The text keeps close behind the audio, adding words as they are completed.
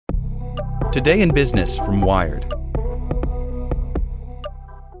Today in Business from Wired.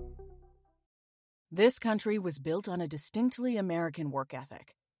 This country was built on a distinctly American work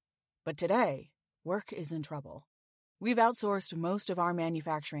ethic. But today, work is in trouble. We've outsourced most of our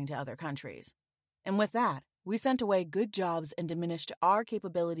manufacturing to other countries. And with that, we sent away good jobs and diminished our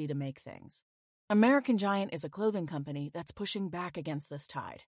capability to make things. American Giant is a clothing company that's pushing back against this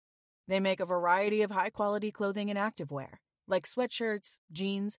tide. They make a variety of high-quality clothing and activewear, like sweatshirts,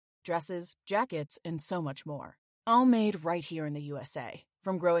 jeans, dresses, jackets, and so much more. All made right here in the USA,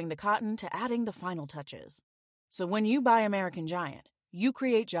 from growing the cotton to adding the final touches. So when you buy American Giant, you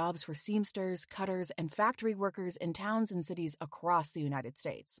create jobs for seamsters, cutters, and factory workers in towns and cities across the United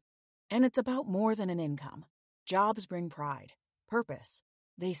States. And it's about more than an income. Jobs bring pride, purpose.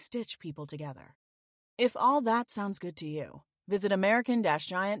 They stitch people together. If all that sounds good to you, visit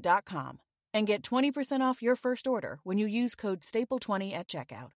American-Giant.com and get 20% off your first order when you use code STAPLE20 at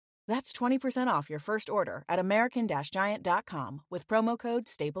checkout. That's 20% off your first order at American-Giant.com with promo code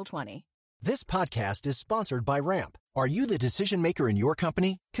STAPLE20. This podcast is sponsored by Ramp. Are you the decision maker in your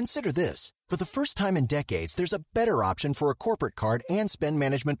company? Consider this. For the first time in decades, there's a better option for a corporate card and spend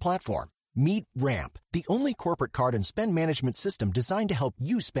management platform. Meet Ramp, the only corporate card and spend management system designed to help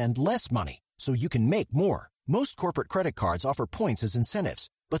you spend less money so you can make more. Most corporate credit cards offer points as incentives,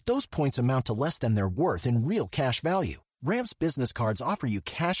 but those points amount to less than their worth in real cash value. Ramp's business cards offer you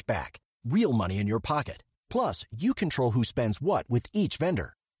cash back, real money in your pocket. Plus, you control who spends what with each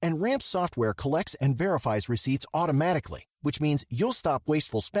vendor. And Ramp's software collects and verifies receipts automatically, which means you'll stop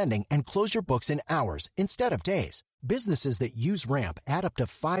wasteful spending and close your books in hours instead of days. Businesses that use Ramp add up to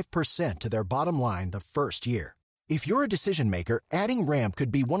 5% to their bottom line the first year. If you're a decision maker, adding Ramp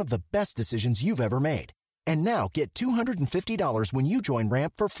could be one of the best decisions you've ever made. And now get $250 when you join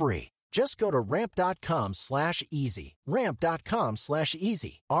Ramp for free. Just go to ramp.com/easy.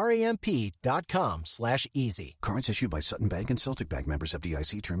 Ramp.com/easy. RAMP.com/easy. Cards issued by Sutton Bank and Celtic Bank, members of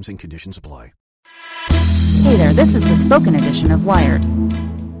FDIC. Terms and conditions apply. Hey there, this is the spoken edition of Wired.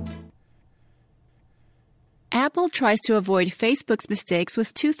 Apple tries to avoid Facebook's mistakes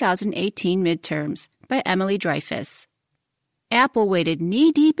with 2018 midterms by Emily Dreyfus. Apple waded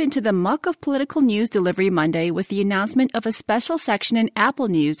knee-deep into the muck of political news delivery Monday with the announcement of a special section in Apple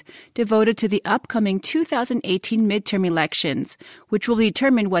News devoted to the upcoming 2018 midterm elections, which will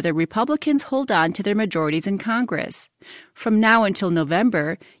determine whether Republicans hold on to their majorities in Congress. From now until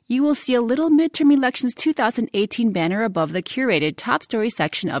November, you will see a little Midterm Elections 2018 banner above the curated top story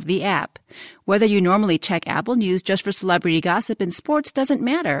section of the app. Whether you normally check Apple News just for celebrity gossip and sports doesn't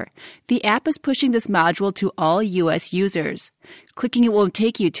matter. The app is pushing this module to all U.S. users. Clicking it will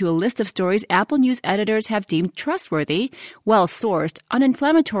take you to a list of stories Apple News editors have deemed trustworthy, well-sourced,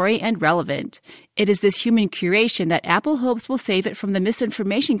 uninflammatory, and relevant. It is this human curation that Apple hopes will save it from the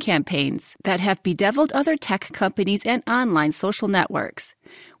misinformation campaigns that have bedeviled other tech companies and online social networks.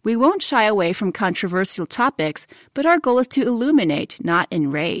 We won't shy away from controversial topics, but our goal is to illuminate, not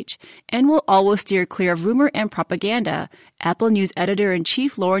enrage, and we'll always steer clear of rumor and propaganda, Apple News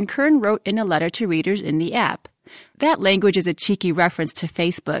editor-in-chief Lauren Kern wrote in a letter to readers in the app. That language is a cheeky reference to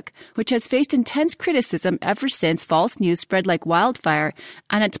Facebook, which has faced intense criticism ever since false news spread like wildfire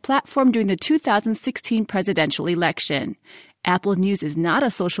on its platform during the 2016 presidential election. Apple News is not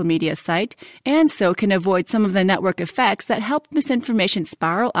a social media site, and so can avoid some of the network effects that help misinformation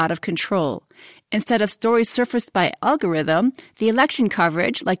spiral out of control. Instead of stories surfaced by algorithm, the election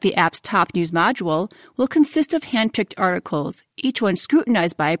coverage, like the app's top news module, will consist of hand-picked articles, each one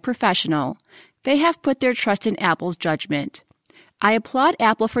scrutinized by a professional. They have put their trust in Apple's judgment. I applaud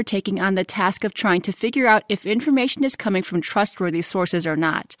Apple for taking on the task of trying to figure out if information is coming from trustworthy sources or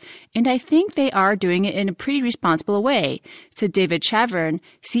not, and I think they are doing it in a pretty responsible way, said David Chavern,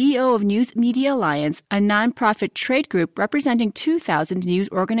 CEO of News Media Alliance, a nonprofit trade group representing 2,000 news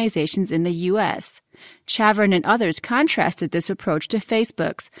organizations in the U.S. Chavern and others contrasted this approach to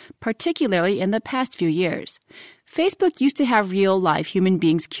Facebook's, particularly in the past few years. Facebook used to have real, live human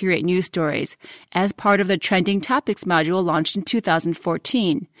beings curate news stories as part of the Trending Topics module launched in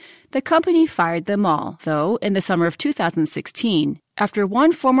 2014. The company fired them all, though, in the summer of 2016, after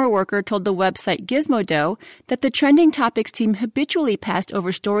one former worker told the website Gizmodo that the Trending Topics team habitually passed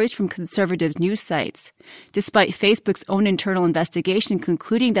over stories from conservative news sites. Despite Facebook's own internal investigation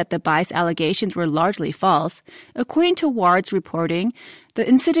concluding that the bias allegations were largely false, according to Ward's reporting, the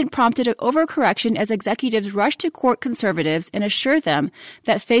incident prompted an overcorrection as executives rushed to court conservatives and assure them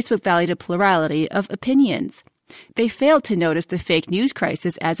that Facebook valued a plurality of opinions. They failed to notice the fake news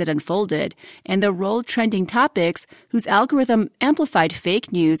crisis as it unfolded and the role Trending Topics, whose algorithm amplified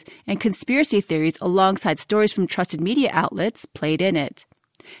fake news and conspiracy theories alongside stories from trusted media outlets, played in it.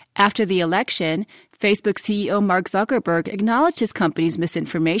 After the election, Facebook CEO Mark Zuckerberg acknowledged his company's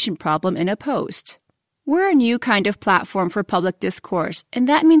misinformation problem in a post. We're a new kind of platform for public discourse, and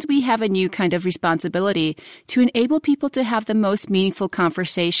that means we have a new kind of responsibility to enable people to have the most meaningful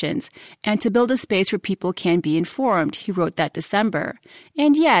conversations and to build a space where people can be informed, he wrote that December.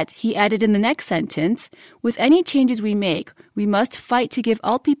 And yet, he added in the next sentence, with any changes we make, we must fight to give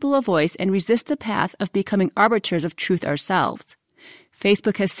all people a voice and resist the path of becoming arbiters of truth ourselves.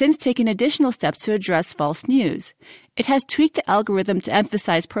 Facebook has since taken additional steps to address false news. It has tweaked the algorithm to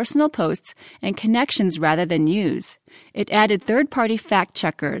emphasize personal posts and connections rather than news. It added third-party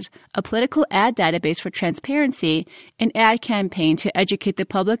fact-checkers, a political ad database for transparency, an ad campaign to educate the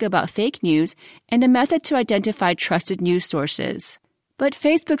public about fake news, and a method to identify trusted news sources. But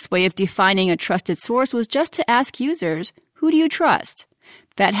Facebook's way of defining a trusted source was just to ask users, who do you trust?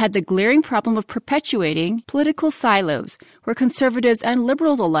 That had the glaring problem of perpetuating political silos, where conservatives and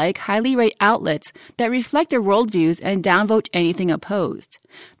liberals alike highly rate outlets that reflect their worldviews and downvote anything opposed.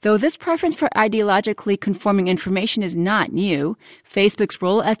 Though this preference for ideologically conforming information is not new, Facebook's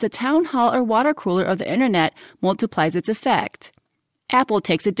role as the town hall or water cooler of the internet multiplies its effect. Apple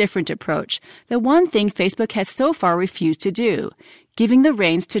takes a different approach, the one thing Facebook has so far refused to do, giving the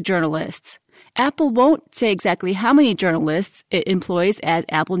reins to journalists. Apple won't say exactly how many journalists it employs as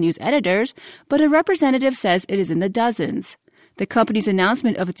Apple News editors, but a representative says it is in the dozens. The company's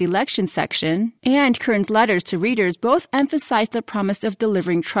announcement of its election section and Kern's letters to readers both emphasize the promise of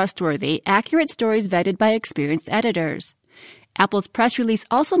delivering trustworthy, accurate stories vetted by experienced editors. Apple's press release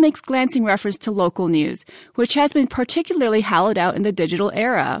also makes glancing reference to local news, which has been particularly hollowed out in the digital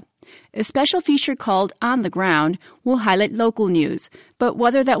era. A special feature called On the Ground will highlight local news, but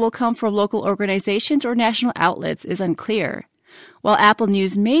whether that will come from local organizations or national outlets is unclear. While Apple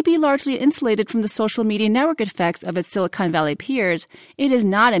News may be largely insulated from the social media network effects of its Silicon Valley peers, it is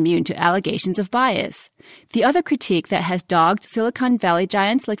not immune to allegations of bias. The other critique that has dogged Silicon Valley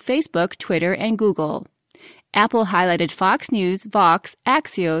giants like Facebook, Twitter, and Google. Apple highlighted Fox News, Vox,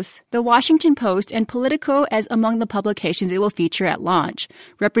 Axios, The Washington Post, and Politico as among the publications it will feature at launch,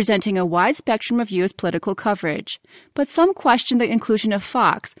 representing a wide spectrum of U.S. political coverage. But some question the inclusion of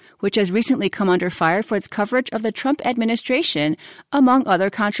Fox, which has recently come under fire for its coverage of the Trump administration, among other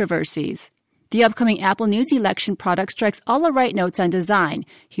controversies. The upcoming Apple News election product strikes all the right notes on design,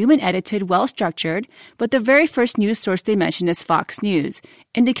 human-edited, well-structured, but the very first news source they mention is Fox News,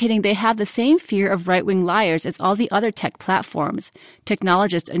 indicating they have the same fear of right-wing liars as all the other tech platforms,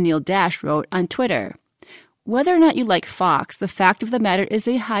 technologist Anil Dash wrote on Twitter. Whether or not you like Fox, the fact of the matter is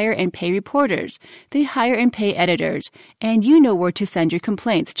they hire and pay reporters, they hire and pay editors, and you know where to send your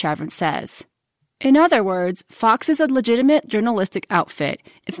complaints, Chavrin says. In other words, Fox is a legitimate journalistic outfit.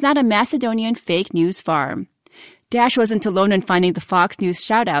 It's not a Macedonian fake news farm. Dash wasn't alone in finding the Fox News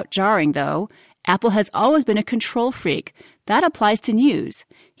shout-out jarring, though. Apple has always been a control freak. That applies to news.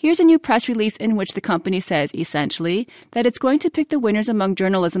 Here's a new press release in which the company says, essentially, that it's going to pick the winners among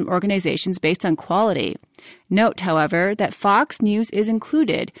journalism organizations based on quality. Note, however, that Fox News is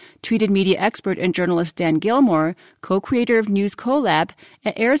included, tweeted media expert and journalist Dan Gilmore, co-creator of News Collab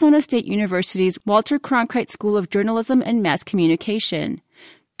at Arizona State University's Walter Cronkite School of Journalism and Mass Communication.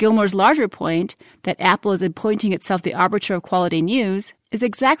 Gilmore's larger point, that Apple is appointing itself the arbiter of quality news, is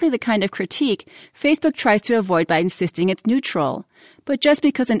exactly the kind of critique Facebook tries to avoid by insisting it's neutral. But just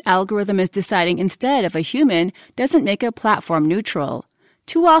because an algorithm is deciding instead of a human doesn't make a platform neutral.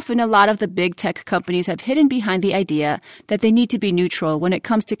 Too often, a lot of the big tech companies have hidden behind the idea that they need to be neutral when it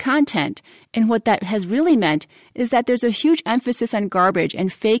comes to content, and what that has really meant is that there's a huge emphasis on garbage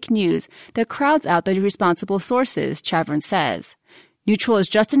and fake news that crowds out the responsible sources, Chavrin says. Neutral is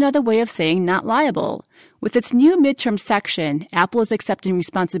just another way of saying not liable. With its new midterm section, Apple is accepting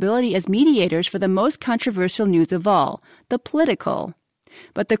responsibility as mediators for the most controversial news of all, the political.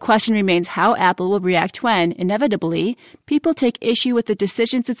 But the question remains how Apple will react when, inevitably, people take issue with the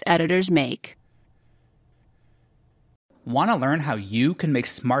decisions its editors make. Want to learn how you can make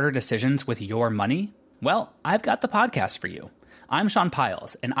smarter decisions with your money? Well, I've got the podcast for you. I'm Sean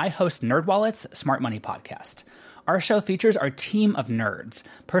Piles, and I host NerdWallet's Smart Money Podcast. Our show features our team of nerds,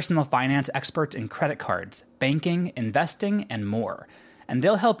 personal finance experts in credit cards, banking, investing, and more. And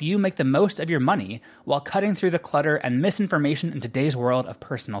they'll help you make the most of your money while cutting through the clutter and misinformation in today's world of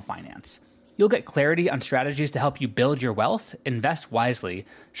personal finance. You'll get clarity on strategies to help you build your wealth, invest wisely,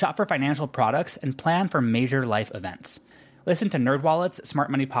 shop for financial products, and plan for major life events. Listen to NerdWallet's Smart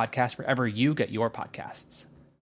Money Podcast wherever you get your podcasts.